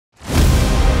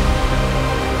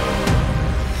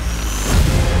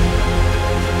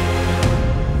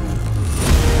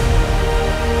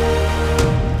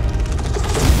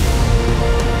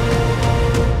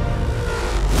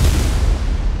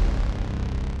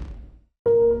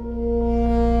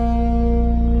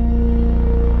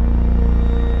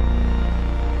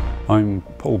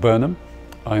Burnham.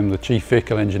 I'm the Chief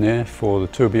Vehicle Engineer for the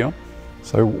Tourbillon.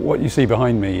 So what you see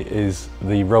behind me is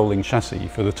the rolling chassis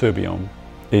for the Tourbillon.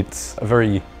 It's a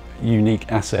very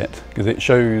unique asset because it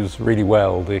shows really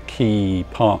well the key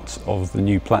parts of the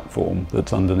new platform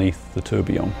that's underneath the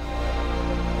Tourbillon.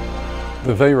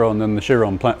 The Veyron and the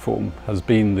Chiron platform has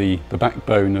been the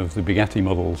backbone of the Bugatti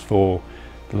models for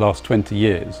the last 20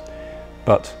 years,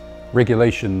 but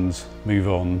regulations move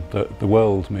on, the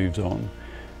world moves on,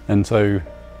 and so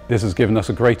this has given us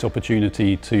a great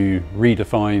opportunity to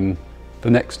redefine the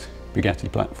next Bugatti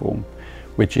platform,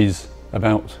 which is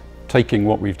about taking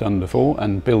what we've done before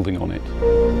and building on it.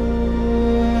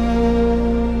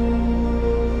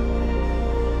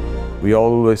 We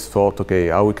always thought, okay,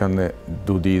 how we can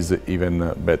do this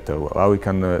even better, how we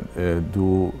can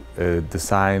do a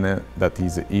design that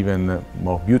is even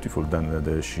more beautiful than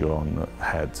the Chiron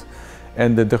had.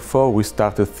 And therefore we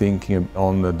started thinking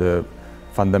on the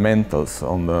fundamentals,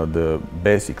 on the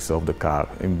basics of the car,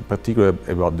 in particular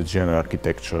about the general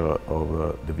architecture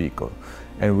of the vehicle.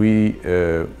 And we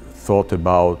thought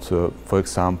about, for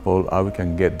example, how we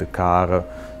can get the car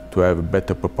to have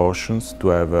better proportions, to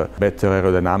have better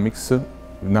aerodynamics.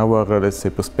 In our, let's say,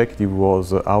 perspective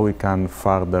was how we can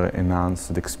further enhance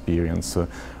the experience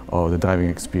or the driving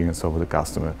experience of the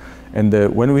customer. And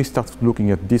when we started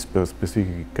looking at this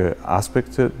specific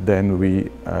aspect, then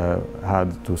we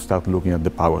had to start looking at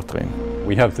the powertrain.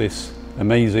 We have this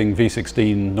amazing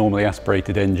V16 normally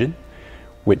aspirated engine,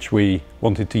 which we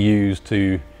wanted to use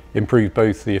to improve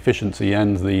both the efficiency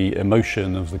and the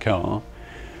emotion of the car.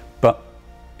 But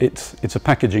it's a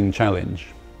packaging challenge,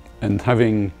 and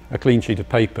having a clean sheet of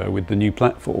paper with the new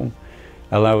platform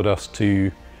allowed us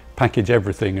to package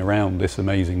everything around this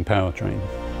amazing powertrain.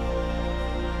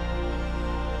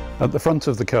 At the front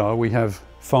of the car we have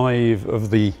 5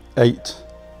 of the 8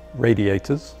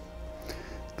 radiators.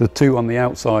 The 2 on the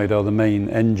outside are the main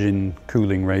engine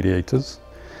cooling radiators,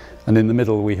 and in the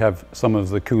middle we have some of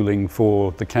the cooling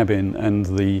for the cabin and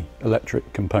the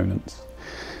electric components.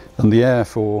 And the air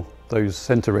for those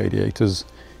centre radiators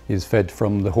is fed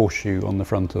from the horseshoe on the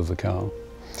front of the car.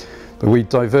 But we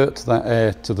divert that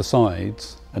air to the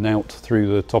sides and out through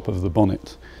the top of the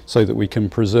bonnet so that we can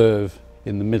preserve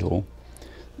in the middle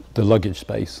the luggage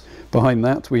space. Behind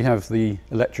that we have the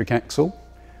electric axle,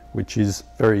 which is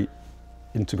very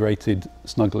integrated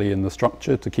snugly in the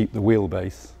structure to keep the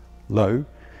wheelbase low,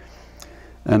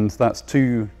 and that's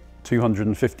 2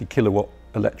 250 kilowatt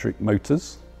electric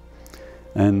motors,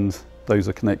 and those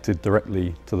are connected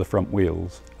directly to the front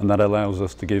wheels, and that allows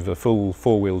us to give a full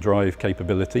 4-wheel drive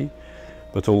capability,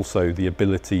 but also the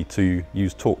ability to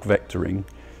use torque vectoring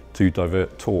to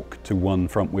divert torque to one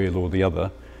front wheel or the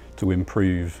other to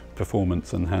improve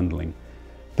performance and handling.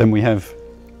 Then we have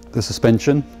the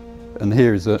suspension, and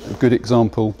here is a good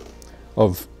example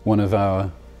of one of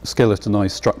our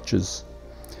skeletonized structures.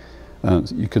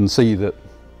 You can see that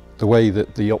the way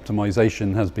that the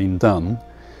optimization has been done,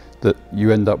 that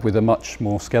you end up with a much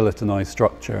more skeletonized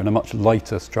structure and a much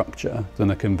lighter structure than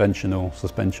a conventional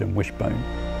suspension wishbone.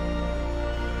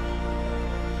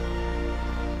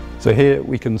 So here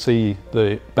we can see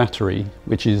the battery,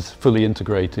 which is fully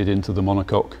integrated into the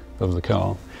monocoque of the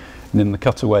car. And in the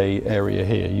cutaway area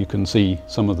here you can see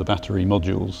some of the battery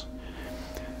modules.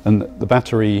 And the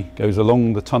battery goes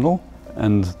along the tunnel,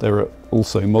 and there are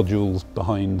also modules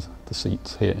behind the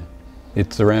seats here.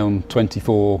 It's around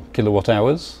 24 kilowatt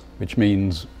hours, which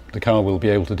means the car will be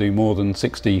able to do more than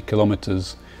 60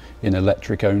 kilometers in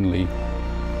electric only.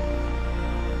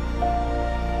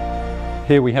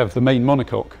 Here we have the main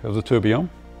monocoque of the Tourbillon,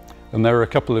 and there are a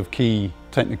couple of key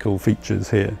technical features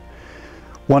here.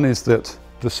 One is that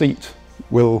the seat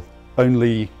will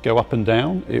only go up and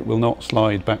down, it will not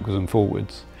slide backwards and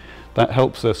forwards. That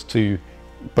helps us to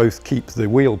both keep the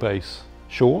wheelbase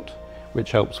short,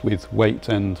 which helps with weight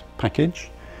and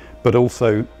package, but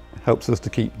also helps us to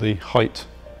keep the height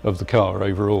of the car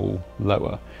overall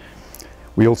lower.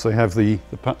 We also have the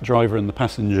driver and the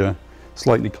passenger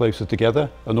slightly closer together,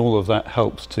 and all of that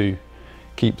helps to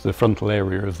keep the frontal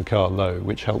area of the car low,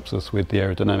 which helps us with the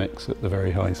aerodynamics at the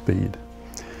very high speed.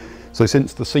 So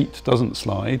since the seat doesn't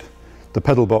slide, the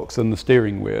pedal box and the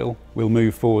steering wheel will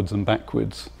move forwards and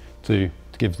backwards to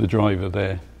give the driver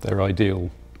their ideal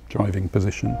driving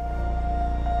position.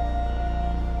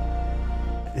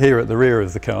 Here at the rear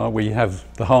of the car we have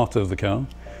the heart of the car,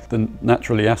 the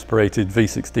naturally aspirated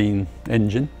V16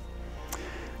 engine,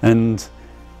 and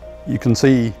you can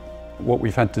see what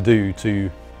we've had to do to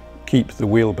keep the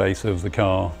wheelbase of the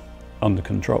car under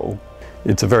control.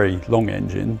 It's a very long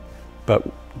engine, but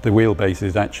the wheelbase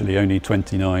is actually only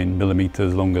 29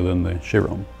 millimeters longer than the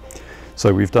Chiron.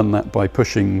 So we've done that by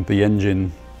pushing the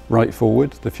engine right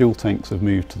forward, the fuel tanks have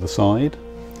moved to the side,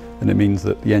 and it means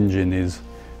that the engine is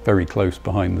very close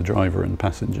behind the driver and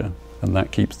passenger, and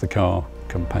that keeps the car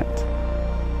compact.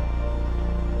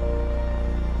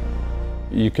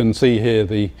 You can see here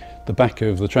the back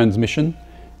of the transmission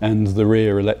and the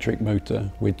rear electric motor,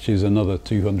 which is another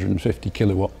 250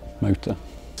 kilowatt motor.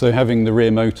 So having the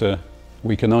rear motor,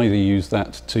 we can either use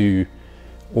that to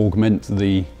augment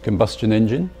the combustion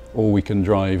engine, or we can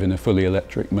drive in a fully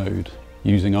electric mode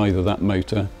using either that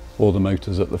motor or the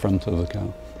motors at the front of the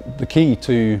car. The key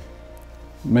to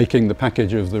making the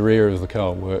package of the rear of the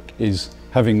car work is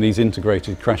having these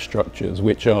integrated crash structures,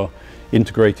 which are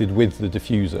integrated with the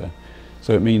diffuser.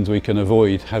 So it means we can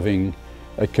avoid having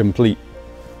a complete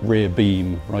rear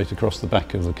beam right across the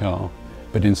back of the car,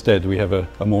 but instead we have a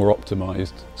more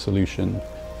optimized solution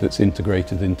that's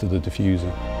integrated into the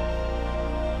diffuser.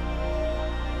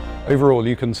 Overall,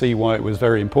 you can see why it was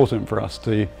very important for us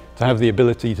to have the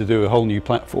ability to do a whole new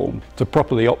platform to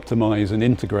properly optimize and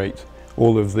integrate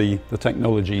all of the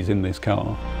technologies in this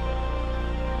car.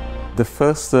 The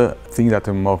first thing that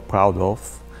I'm more proud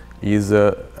of is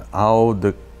how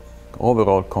the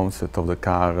overall concept of the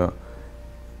car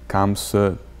comes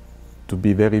to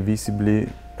be very visibly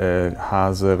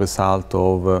as a result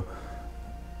of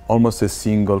almost a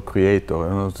single creator. I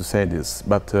don't know how to say this,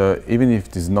 but even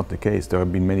if this is not the case, there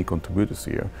have been many contributors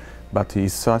here. But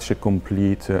it's such a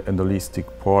complete and holistic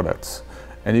product.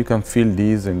 And you can feel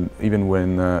this, and even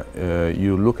when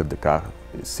you look at the car,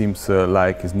 it seems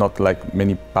like it's not like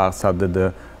many parts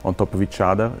added on top of each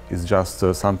other. It's just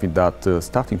something that,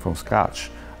 starting from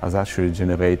scratch, has actually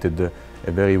generated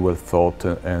a very well thought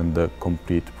and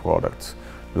complete product,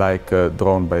 like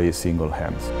drawn by a single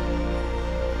hand.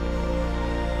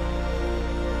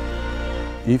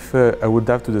 If I would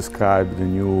have to describe the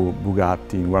new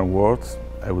Bugatti in one word,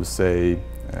 I would say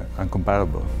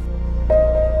incomparable.